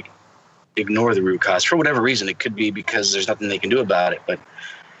kind of ignore the root cause for whatever reason. It could be because there's nothing they can do about it, but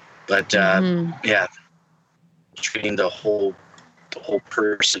mm-hmm. Treating the whole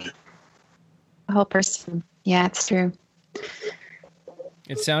person. The whole person. Yeah, it's true.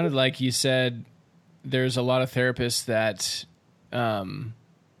 It sounded like you said there's a lot of therapists that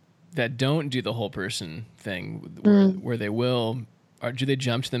don't do the whole person thing, where they will. Or do they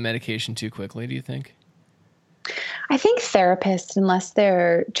jump to the medication too quickly, do you think? I think therapists, unless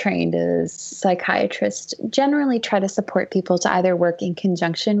they're trained as psychiatrists, generally try to support people to either work in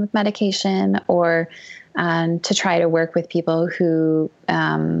conjunction with medication or to try to work with people who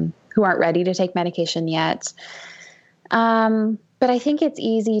aren't ready to take medication yet. But I think it's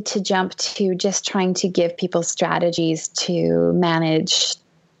easy to jump to just trying to give people strategies to manage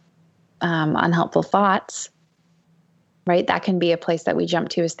unhelpful thoughts. Right? That can be a place that we jump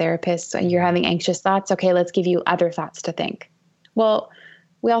to as therapists. And you're having anxious thoughts. Okay, let's give you other thoughts to think. Well,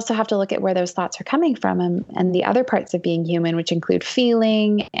 we also have to look at where those thoughts are coming from and the other parts of being human, which include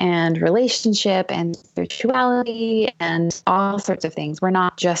feeling and relationship and spirituality and all sorts of things. We're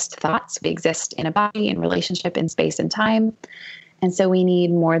not just thoughts. We exist in a body, in relationship, in space and time. And so we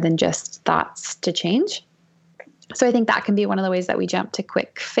need more than just thoughts to change. So I think that can be one of the ways that we jump to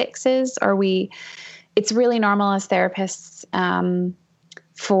quick fixes, or it's really normal as therapists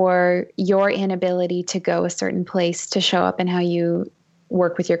for your inability to go a certain place to show up in how you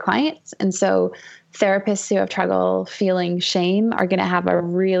work with your clients. And so therapists who have trouble feeling shame are going to have a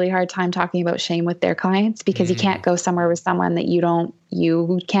really hard time talking about shame with their clients, because you can't go somewhere with someone that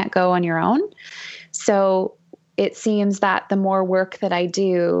you can't go on your own. So it seems that the more work that I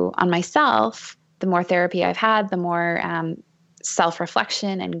do on myself, the more therapy I've had, the more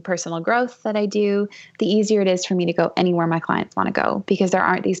self-reflection and personal growth that I do, the easier it is for me to go anywhere my clients want to go, because there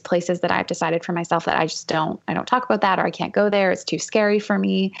aren't these places that I've decided for myself that I don't talk about that, or I can't go there. It's too scary for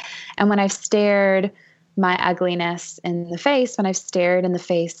me. And when I've stared my ugliness in the face, when I've stared in the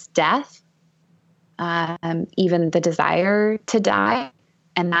face death, even the desire to die,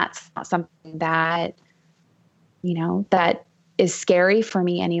 And that's not something that, that is scary for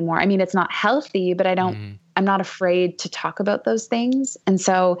me anymore. I mean, it's not healthy, but I'm not afraid to talk about those things. And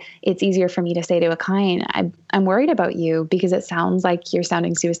so it's easier for me to say to a client, I'm worried about you because it sounds like you're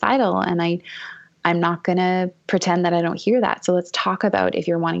sounding suicidal. And I'm not going to pretend that I don't hear that. So let's talk about if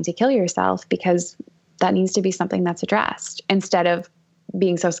you're wanting to kill yourself, because that needs to be something that's addressed instead of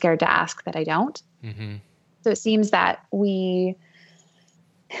being so scared to ask that I don't. Mm-hmm. So it seems that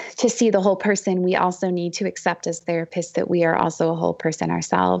to see the whole person, we also need to accept as therapists that we are also a whole person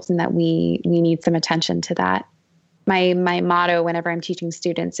ourselves, and that we need some attention to that. My motto whenever I'm teaching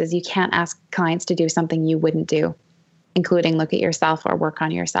students is you can't ask clients to do something you wouldn't do, including look at yourself or work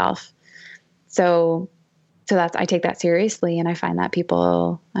on yourself. So I take that seriously, and I find that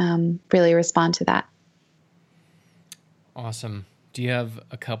people really respond to that. Awesome. Do you have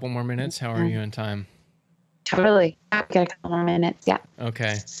a couple more minutes? How are you in time? Totally. I've got a couple more minutes. Yeah.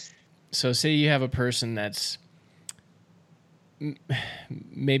 Okay. So say you have a person that's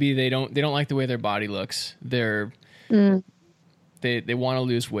maybe they don't like the way their body looks. They want to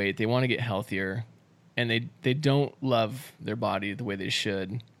lose weight. They want to get healthier, and they don't love their body the way they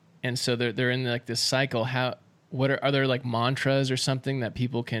should. And so they're in like this cycle. Are there like mantras or something that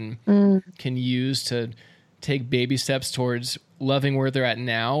people can use to take baby steps towards loving where they're at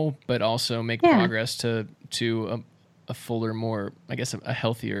now, but also make progress to a fuller, more, I guess, a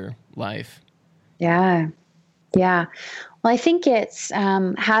healthier life? Yeah. Yeah. Well, I think it's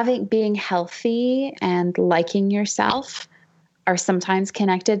being healthy and liking yourself are sometimes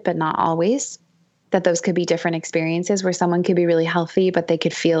connected, but not always. That those could be different experiences where someone could be really healthy, but they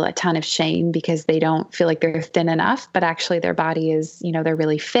could feel a ton of shame because they don't feel like they're thin enough, but actually their body is, they're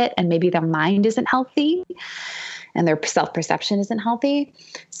really fit, and maybe their mind isn't healthy and their self-perception isn't healthy.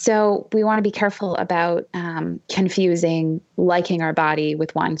 So we want to be careful about confusing liking our body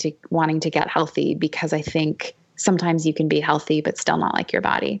with wanting to get healthy, because I think sometimes you can be healthy but still not like your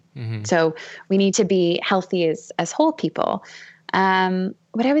body. Mm-hmm. So we need to be healthy as whole people.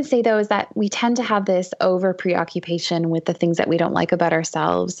 What I would say, though, is that we tend to have this over preoccupation with the things that we don't like about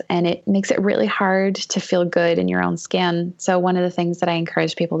ourselves, and it makes it really hard to feel good in your own skin. So one of the things that I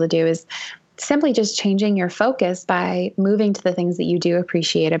encourage people to do is simply just changing your focus by moving to the things that you do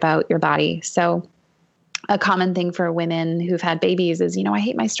appreciate about your body. So a common thing for women who've had babies is, I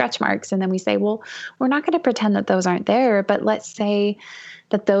hate my stretch marks. And then we say, well, we're not going to pretend that those aren't there, but let's say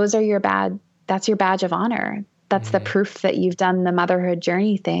that that's your badge of honor. That's the proof that you've done the motherhood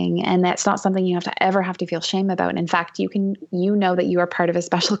journey thing. And that's not something you ever have to feel shame about. And in fact, you know that you are part of a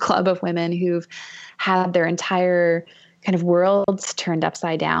special club of women who've had their entire kind of worlds turned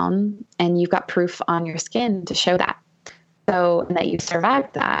upside down, and you've got proof on your skin to show that. So, and that you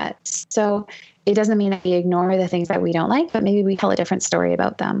survived that. So it doesn't mean that we ignore the things that we don't like, but maybe we tell a different story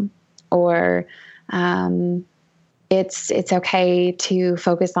about them. Or, it's okay to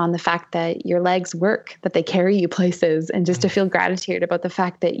focus on the fact that your legs work, that they carry you places, and just to feel gratitude about the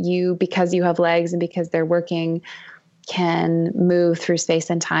fact that because you have legs and because they're working, can move through space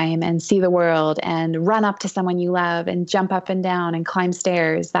and time and see the world and run up to someone you love and jump up and down and climb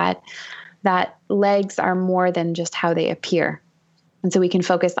stairs. That legs are more than just how they appear. And so we can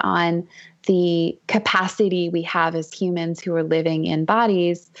focus on the capacity we have as humans who are living in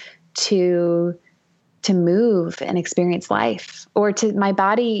bodies to move and experience life. Or to my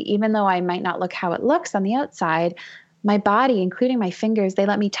body, even though I might not look how it looks on the outside, my body, including my fingers, they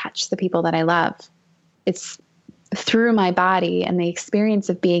let me touch the people that I love. It's through my body and the experience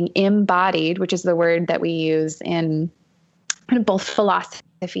of being embodied, which is the word that we use in both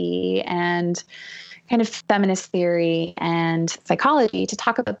philosophy and kind of feminist theory and psychology, to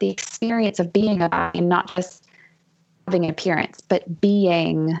talk about the experience of being a body, not just having an appearance, but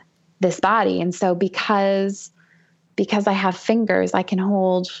being this body. And so because I have fingers, I can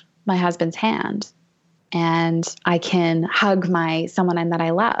hold my husband's hand and I can hug someone that I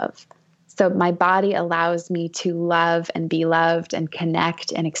love. So my body allows me to love and be loved and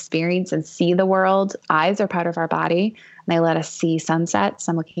connect and experience and see the world. Eyes are part of our body, and they let us see sunsets.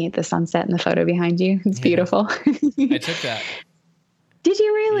 I'm looking at the sunset in the photo behind you. It's beautiful. I took that. Did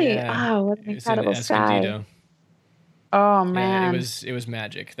you really? Yeah. Oh, what an incredible sky. Escondido. Oh man. Yeah, it was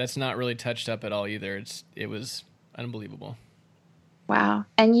magic. That's not really touched up at all either. It was unbelievable. Wow.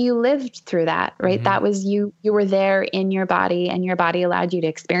 And you lived through that, right? Mm-hmm. That was you were there in your body, and your body allowed you to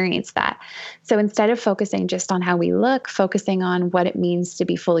experience that. So instead of focusing just on how we look, focusing on what it means to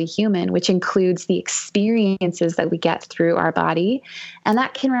be fully human, which includes the experiences that we get through our body. And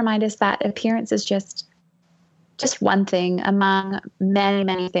that can remind us that appearance is just one thing among many,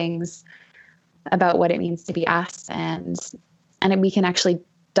 many things about what it means to be us. And and we can actually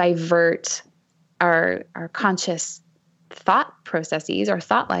divert our conscious thought processes or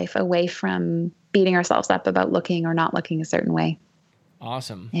thought life away from beating ourselves up about looking or not looking a certain way.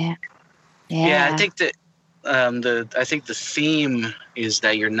 Awesome. Yeah. I think that the theme is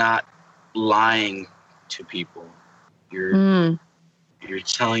that you're not lying to people. You're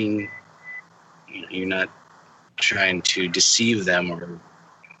telling, you're not trying to deceive them or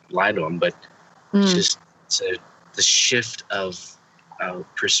lie to them, but it's the shift of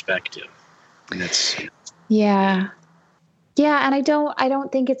perspective, and that's and I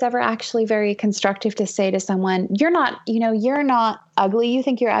don't think it's ever actually very constructive to say to someone, you're not ugly. You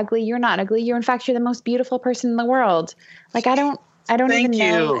think you're ugly. You're not ugly. You're, in fact, you're the most beautiful person in the world. Like, I don't Thank even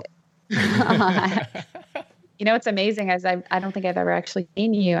know. you. What's amazing is I don't think I've ever actually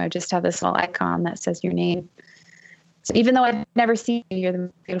seen you. I just have this little icon that says your name. So even though I've never seen you, you're the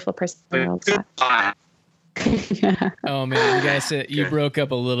most beautiful person in the world. Goodbye. Oh man, you guys said you broke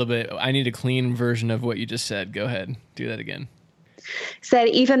up a little bit. I need a clean version of what you just said. Go ahead, do that again. Said,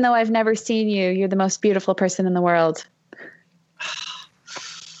 even though I've never seen you, you're the most beautiful person in the world.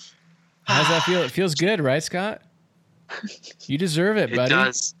 How's that feel? It feels good, right, Scott? You deserve it, buddy. It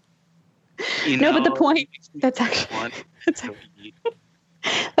does. But the point,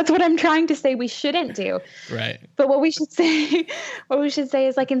 that's what I'm trying to say we shouldn't do. Right. But what we should say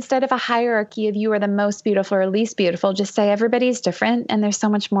is, like, instead of a hierarchy of you are the most beautiful or least beautiful, just say everybody's different and there's so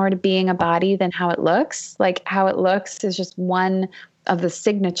much more to being a body than how it looks. Like, how it looks is just one of the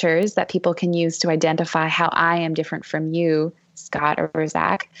signatures that people can use to identify how I am different from you, Scott or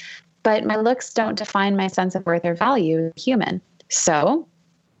Zach. But my looks don't define my sense of worth or value as a human. So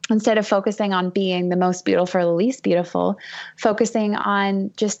instead of focusing on being the most beautiful or the least beautiful, focusing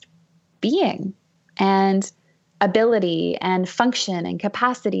on just being and ability and function and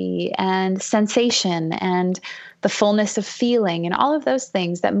capacity and sensation and the fullness of feeling and all of those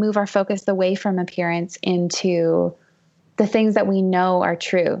things that move our focus away from appearance into the things that we know are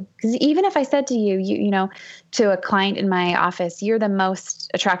true. Because even if I said to you, to a client in my office, you're the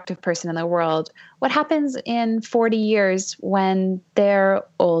most attractive person in the world, what happens in 40 years when they're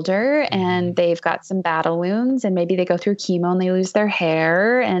older and they've got some battle wounds and maybe they go through chemo and they lose their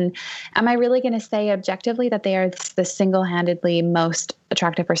hair? And am I really going to say objectively that they are the single-handedly most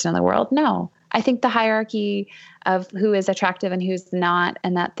attractive person in the world? No. I think the hierarchy of who is attractive and who's not,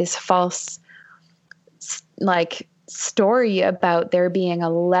 and that this false, story about there being a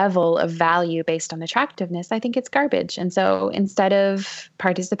level of value based on attractiveness, I think it's garbage. And so instead of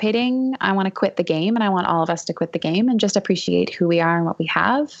participating, I want to quit the game, and I want all of us to quit the game and just appreciate who we are and what we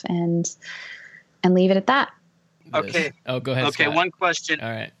have and leave it at that. Okay. Oh, go ahead. Okay, Scott. one question.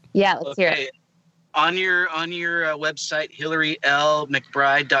 All right. Yeah, let's hear it. On your website,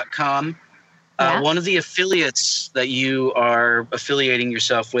 HillaryLMcBride.com, one of the affiliates that you are affiliating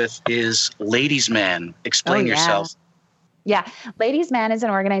yourself with is Ladies Man. Explain yourself. Yeah. Ladies Man is an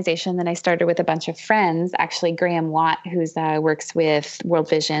organization that I started with a bunch of friends. Actually, Graham Watt, who's works with World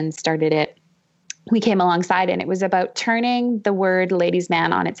Vision, started it. We came alongside, and it was about turning the word ladies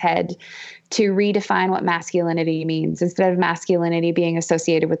man on its head to redefine what masculinity means. Instead of masculinity being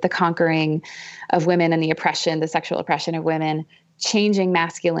associated with the conquering of women and the oppression, the sexual oppression of women, changing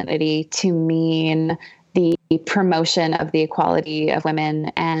masculinity to mean the promotion of the equality of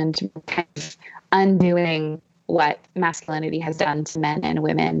women and kind of undoing what masculinity has done to men and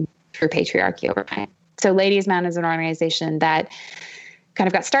women through patriarchy over time. So Ladies Man is an organization that kind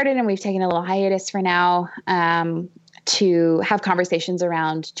of got started, and we've taken a little hiatus for now to have conversations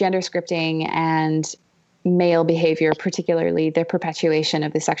around gender scripting and male behavior, particularly the perpetuation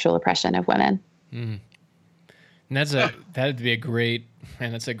of the sexual oppression of women. Mm. And that'd be a great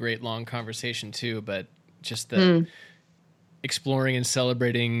long conversation too, but just the exploring and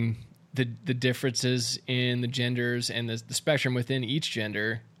celebrating the differences in the genders and the spectrum within each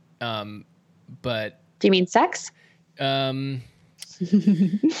gender. But do you mean sex?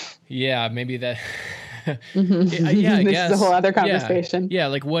 Yeah, maybe that. Yeah, I guess this is a whole other conversation. Yeah,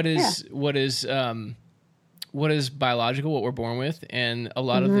 like what is biological, what we're born with, and a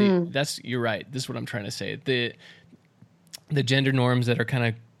lot of you're right. This is what I'm trying to say. The gender norms that are kind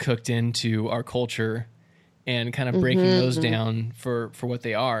of cooked into our culture, and kind of breaking those down for what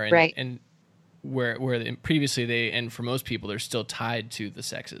they are, and, right. And where previously and for most people they're still tied to the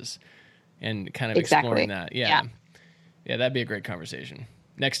sexes, and kind of exploring that. Yeah, that'd be a great conversation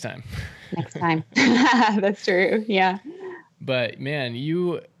next time. That's true. Yeah. But man,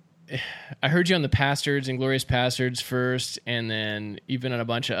 I heard you on the Pastards and Glorious Pastards first, and then you've been on a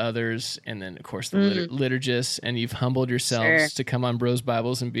bunch of others, and then of course the liturgists, and you've humbled yourselves to come on Bros,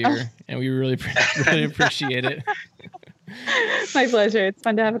 Bibles, and Beer, and we really appreciate it. My pleasure. It's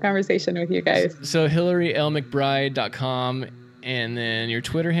fun to have a conversation with you guys. So HillaryLMcBride.com, and then your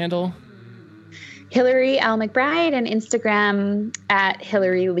Twitter handle? Hillary L. McBride, and Instagram at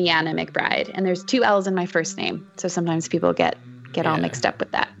Hillary Leanna McBride. And there's 2 L's in my first name, so sometimes people get all mixed up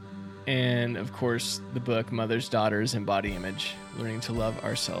with that. And of course, the book Mothers, Daughters, and Body Image: Learning to Love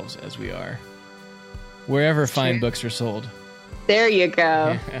Ourselves as We Are. Wherever fine books are sold. There you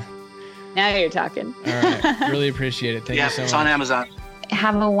go. Now you're talking. All right. Really appreciate it. Thank you so much. It's on Amazon.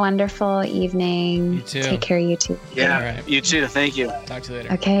 Have a wonderful evening. You too. Take care, you too. Yeah, All right. you too. Thank you. Talk to you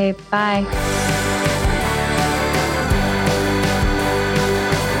later. Okay, bye.